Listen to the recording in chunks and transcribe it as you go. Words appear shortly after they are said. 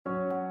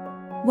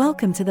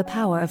Welcome to the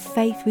Power of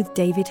Faith with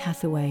David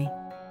Hathaway.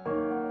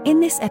 In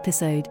this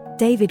episode,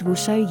 David will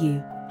show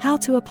you how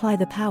to apply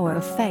the power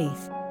of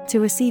faith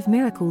to receive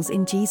miracles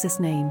in Jesus'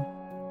 name.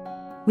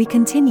 We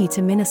continue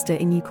to minister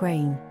in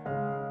Ukraine.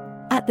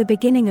 At the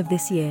beginning of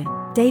this year,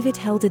 David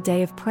held a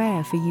day of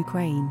prayer for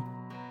Ukraine.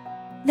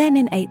 Then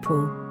in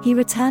April, he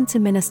returned to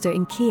minister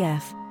in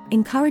Kiev,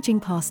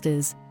 encouraging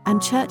pastors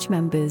and church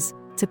members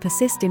to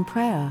persist in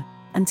prayer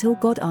until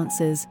God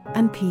answers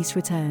and peace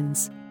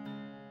returns.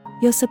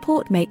 Your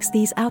support makes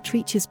these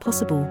outreaches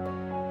possible.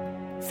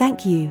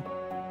 Thank you.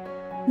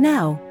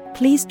 Now,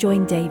 please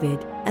join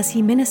David as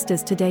he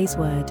ministers today's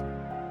word.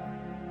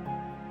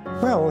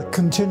 Well,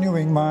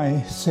 continuing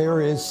my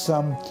series,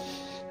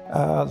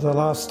 the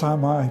last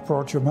time I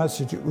brought you a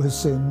message, it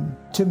was in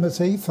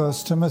Timothy, 1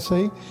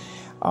 Timothy.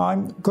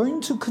 I'm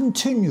going to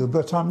continue,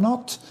 but I'm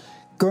not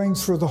going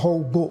through the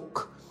whole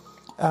book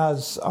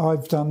as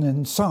I've done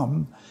in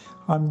some.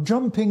 I'm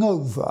jumping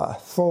over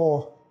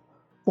for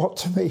what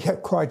to me are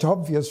quite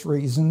obvious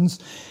reasons.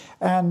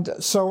 And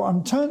so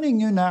I'm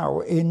turning you now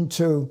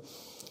into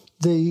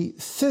the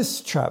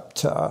 5th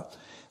chapter,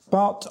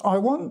 but I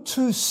want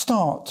to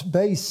start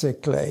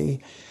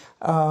basically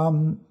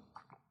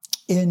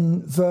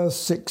in verse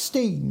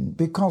 16,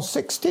 because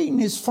 16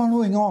 is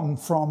following on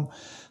from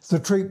the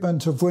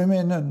treatment of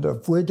women and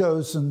of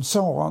widows and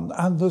so on,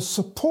 and the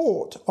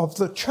support of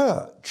the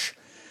church.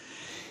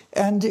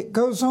 And it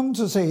goes on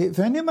to say, if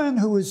any woman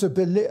who is a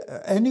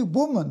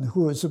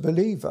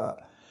believer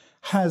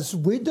has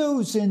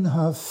widows in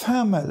her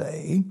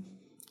family,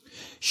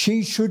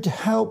 she should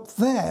help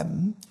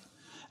them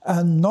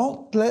and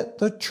not let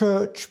the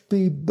church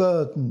be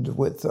burdened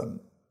with them.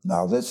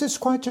 Now, this is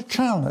quite a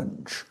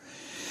challenge,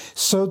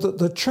 so that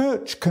the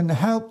church can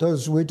help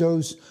those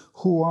widows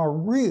who are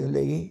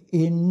really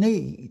in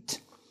need.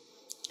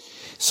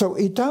 So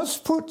it does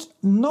put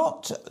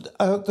not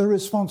the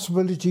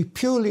responsibility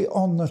purely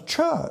on the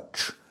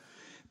church,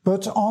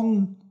 but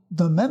on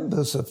the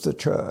members of the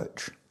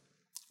church.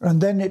 And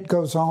then it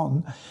goes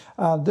on.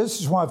 This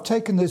is why I've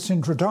taken this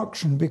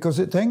introduction, because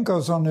it then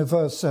goes on in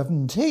verse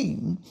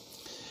 17.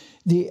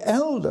 The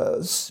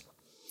elders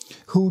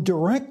who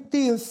direct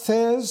the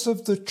affairs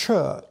of the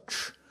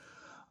church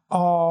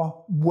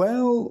are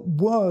well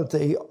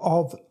worthy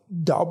of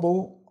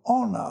double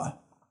honor.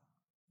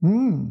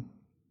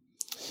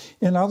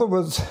 In other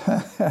words,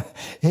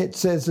 it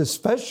says,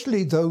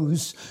 especially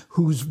those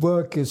whose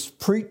work is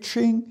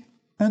preaching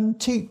and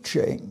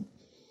teaching.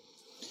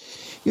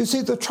 You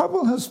see, the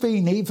trouble has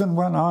been, even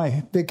when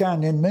I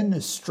began in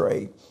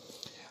ministry,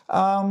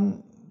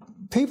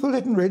 people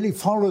didn't really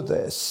follow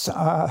this.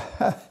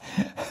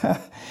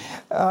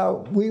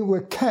 We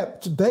were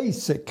kept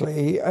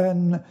basically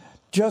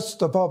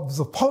just above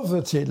the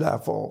poverty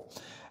level.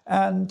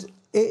 And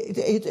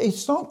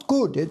it's not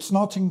good, it's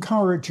not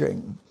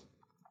encouraging.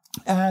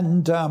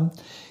 And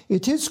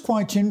it is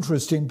quite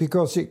interesting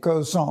because it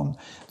goes on.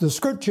 The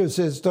scripture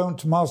says,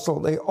 don't muzzle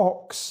the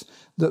ox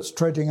that's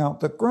treading out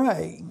the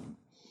grain.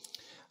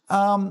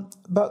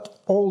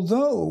 But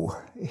although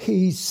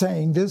he's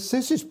saying this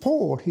is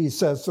Paul, he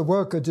says the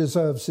worker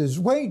deserves his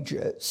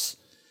wages.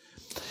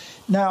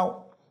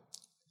 Now,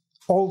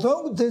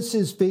 although this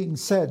is being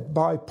said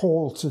by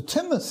Paul to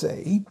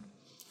Timothy,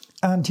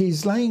 and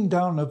he's laying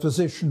down a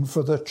position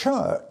for the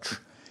church,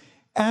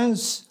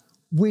 as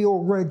we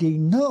already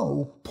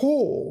know,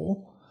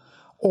 Paul,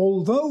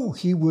 although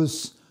he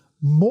was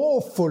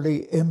more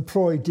fully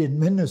employed in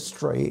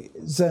ministry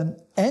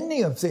than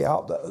any of the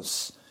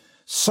others,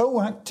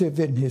 so active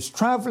in his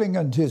traveling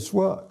and his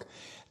work,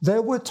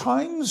 there were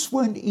times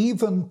when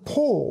even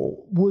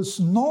Paul was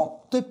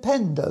not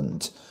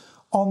dependent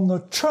on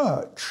the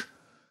church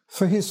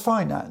for his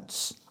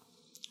finance,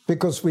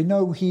 because we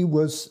know he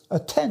was a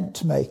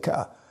tent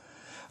maker.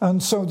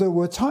 And so there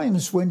were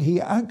times when he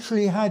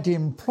actually had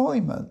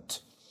employment.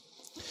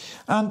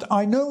 And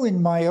I know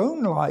in my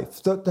own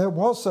life that there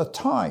was a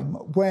time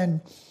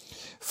when,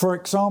 for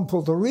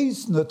example, the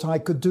reason that I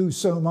could do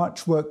so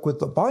much work with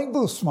the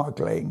Bible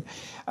smuggling,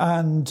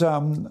 and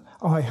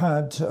I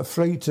had a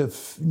fleet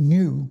of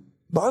new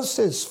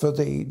buses for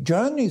the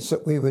journeys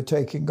that we were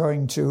taking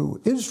going to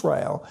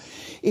Israel,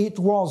 it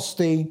was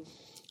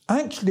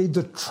actually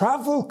the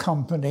travel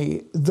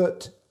company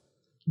that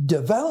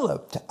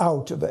developed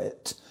out of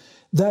it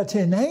that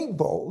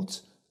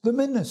enabled the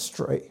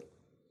ministry.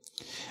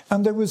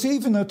 And there was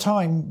even a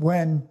time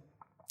when,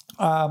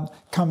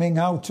 coming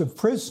out of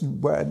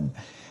prison, when,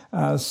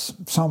 as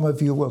some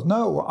of you will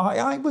know,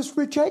 I was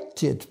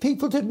rejected.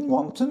 People didn't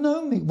want to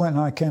know me when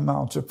I came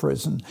out of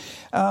prison.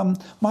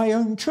 My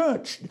own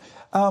church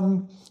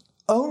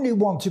only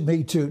wanted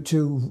me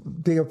to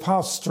be a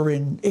pastor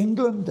in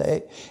England.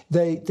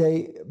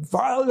 They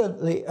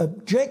violently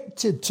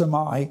objected to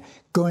my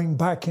going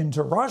back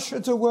into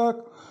Russia to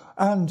work.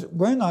 And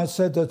when I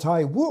said that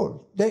I would,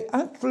 they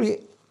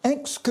actually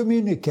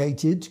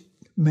excommunicated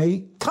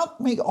me,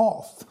 cut me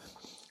off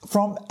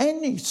from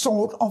any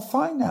sort of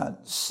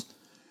finance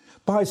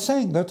by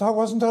saying that I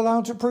wasn't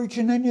allowed to preach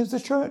in any of the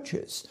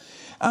churches.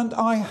 And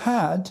I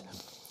had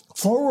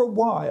for a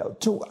while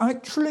to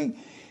actually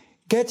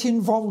get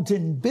involved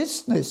in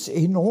business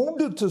in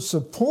order to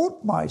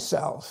support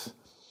myself.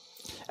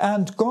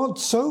 And God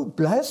so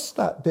blessed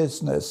that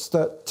business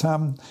that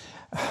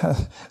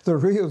the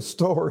real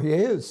story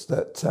is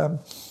that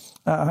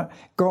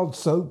God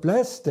so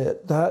blessed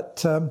it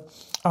that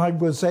I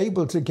was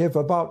able to give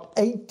about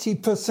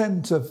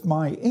 80% of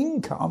my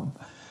income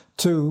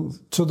to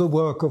the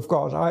work of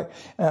God.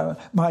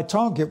 My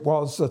target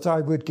was that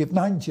I would give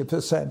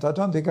 90%. I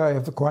don't think I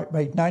ever quite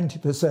made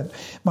 90%.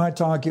 My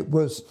target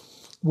was,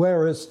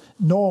 whereas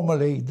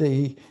normally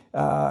the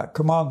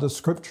command of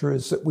Scripture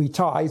is that we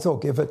tithe or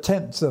give a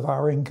tenth of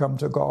our income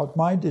to God,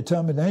 my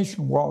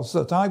determination was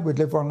that I would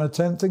live on a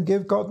tenth and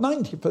give God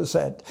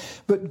 90%.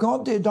 But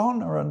God did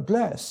honor and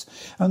bless.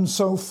 And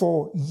so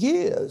for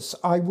years,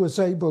 I was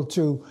able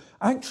to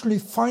actually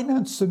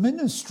finance the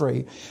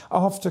ministry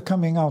after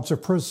coming out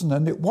of prison.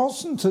 And it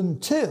wasn't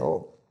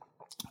until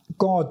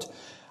God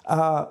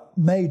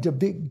made a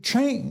big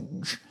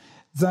change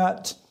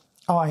that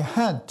I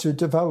had to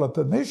develop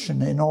a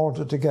mission in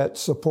order to get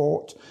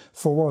support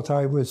for what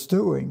I was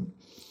doing.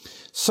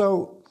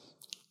 So,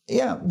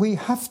 yeah, we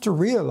have to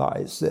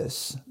realize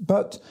this,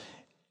 but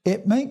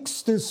it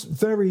makes this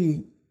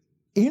very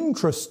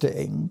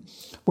interesting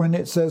when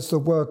it says the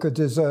worker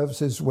deserves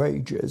his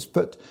wages.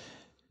 But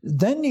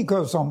then he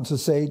goes on to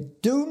say,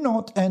 do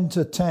not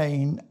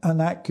entertain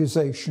an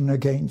accusation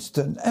against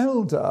an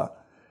elder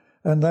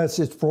unless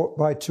it's brought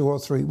by 2 or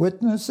 3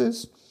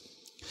 witnesses.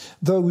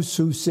 Those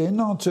who sin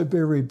are to be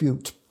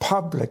rebuked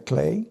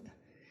publicly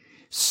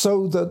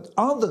so that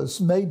others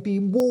may be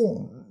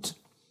warned.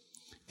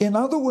 In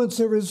other words,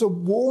 there is a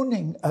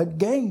warning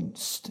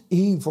against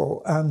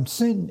evil and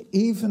sin,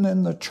 even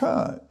in the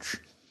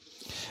church.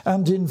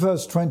 And in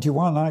verse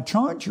 21, I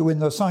charge you in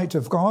the sight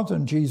of God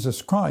and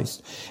Jesus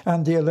Christ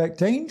and the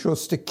elect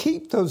angels to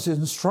keep those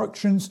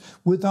instructions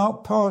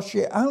without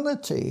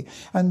partiality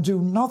and do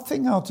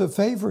nothing out of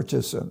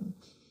favoritism.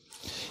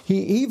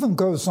 He even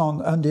goes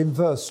on and in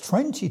verse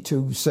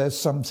 22 says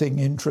something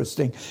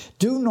interesting.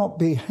 Do not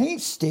be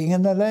hasty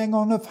in the laying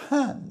on of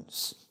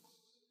hands.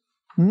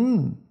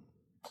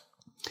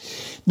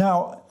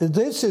 Now,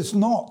 this is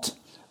not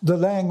the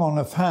laying on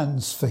of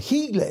hands for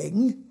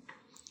healing.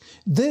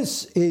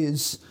 This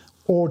is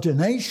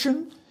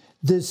ordination.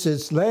 This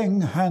is laying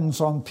hands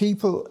on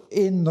people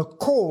in the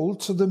call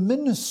to the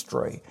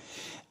ministry.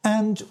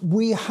 And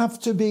we have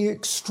to be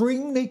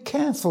extremely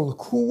careful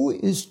who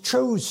is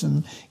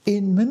chosen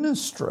in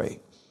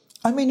ministry.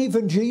 I mean,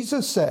 even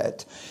Jesus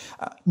said,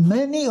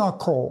 many are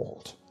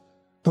called,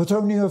 but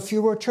only a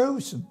few are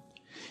chosen.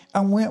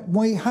 And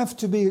we have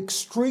to be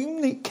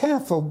extremely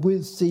careful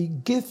with the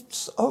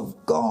gifts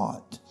of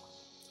God.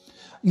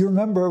 You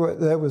remember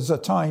there was a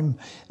time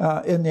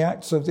in the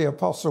Acts of the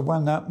Apostle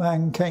when that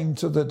man came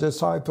to the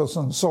disciples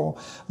and saw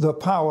the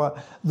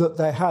power that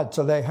they had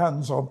to lay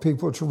hands on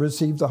people to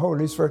receive the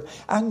Holy Spirit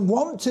and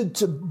wanted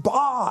to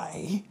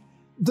buy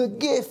the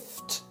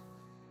gift.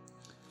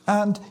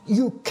 And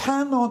you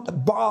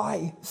cannot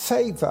buy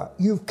favor.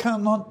 You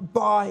cannot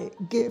buy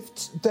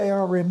gifts. They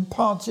are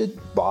imparted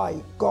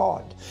by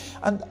God.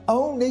 And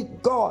only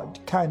God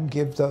can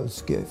give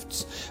those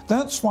gifts.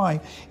 That's why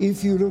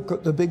if you look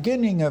at the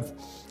beginning of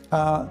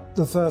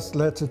the first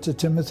letter to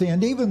Timothy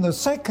and even the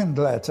second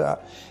letter,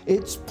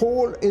 it's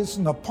Paul is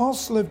an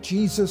apostle of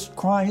Jesus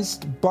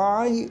Christ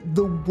by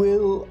the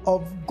will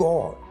of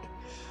God,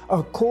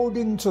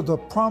 according to the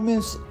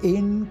promise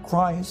in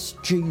Christ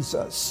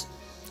Jesus.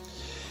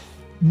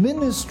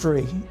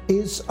 Ministry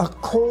is a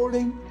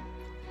calling.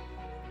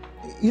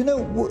 You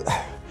know,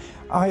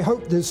 I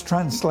hope this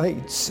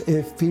translates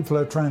if people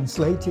are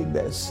translating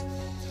this,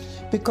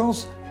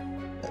 because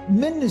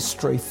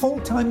ministry,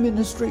 full-time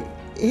ministry,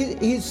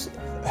 is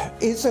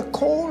a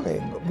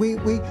calling.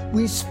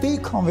 We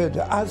speak of it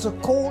as a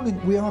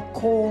calling. We are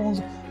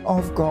called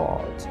of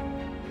God.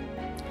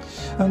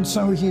 And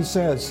so he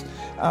says,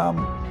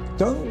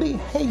 don't be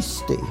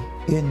hasty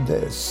in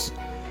this.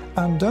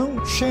 And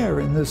don't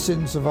share in the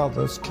sins of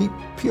others. Keep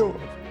pure.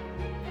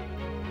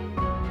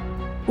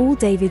 All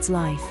David's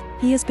life,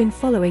 he has been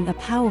following a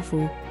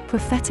powerful,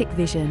 prophetic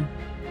vision.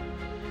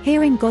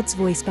 Hearing God's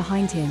voice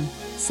behind him,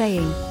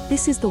 saying,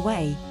 "This is the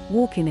way,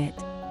 walk in it."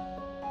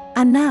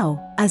 And now,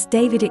 as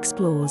David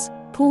explores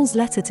Paul's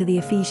letter to the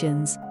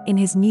Ephesians, in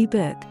his new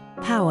book,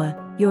 Power,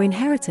 Your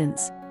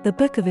Inheritance, the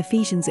book of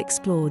Ephesians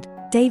explored,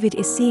 David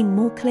is seeing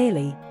more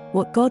clearly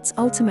what God's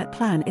ultimate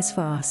plan is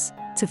for us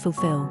to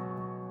fulfill.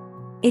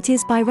 It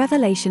is by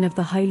revelation of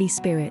the Holy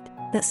Spirit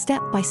that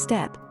step by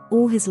step,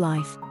 all his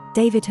life,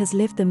 David has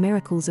lived the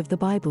miracles of the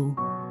Bible.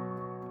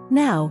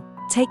 Now,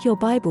 take your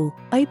Bible,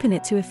 open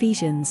it to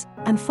Ephesians,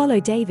 and follow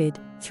David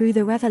through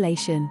the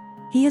revelation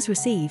he has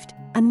received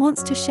and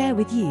wants to share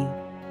with you.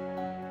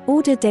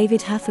 Order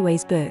David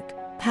Hathaway's book,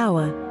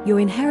 Power, Your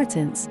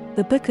Inheritance,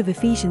 the Book of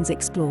Ephesians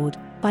Explored,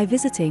 by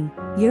visiting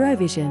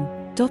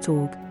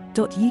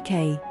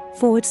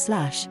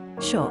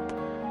eurovision.org.uk/shop.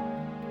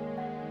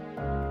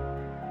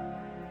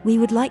 We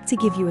would like to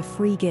give you a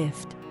free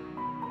gift.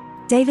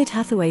 David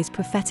Hathaway's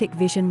Prophetic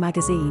Vision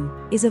magazine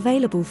is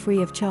available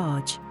free of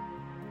charge.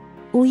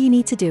 All you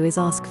need to do is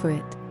ask for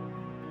it.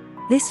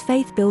 This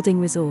faith-building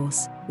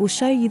resource will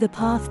show you the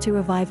path to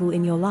revival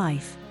in your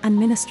life and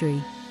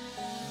ministry.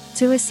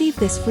 To receive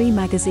this free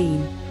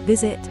magazine,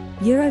 visit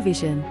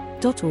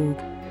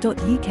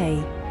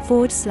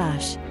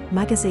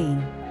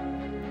eurovision.org.uk/magazine.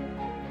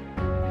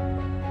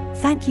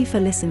 Thank you for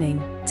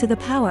listening to the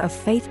Power of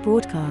Faith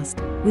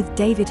broadcast with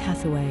David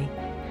Hathaway.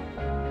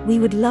 We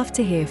would love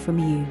to hear from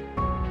you.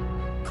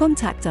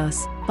 Contact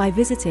us by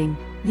visiting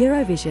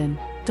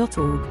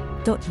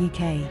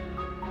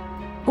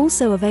eurovision.org.uk.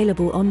 Also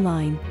available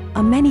online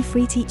are many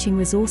free teaching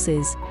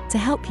resources to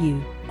help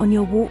you on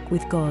your walk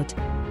with God.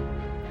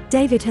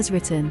 David has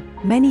written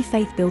many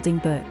faith-building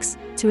books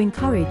to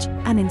encourage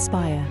and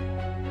inspire.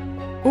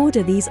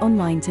 Order these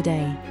online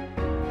today.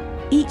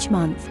 Each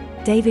month,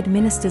 David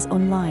ministers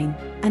online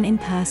and in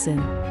person.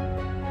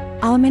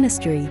 Our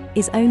ministry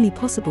is only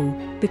possible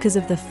because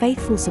of the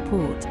faithful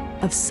support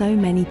of so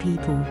many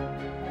people.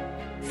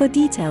 For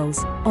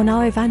details on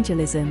our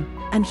evangelism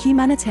and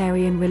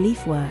humanitarian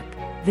relief work,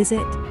 visit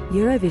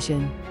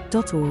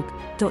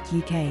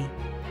eurovision.org.uk.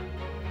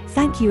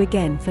 Thank you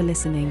again for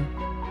listening.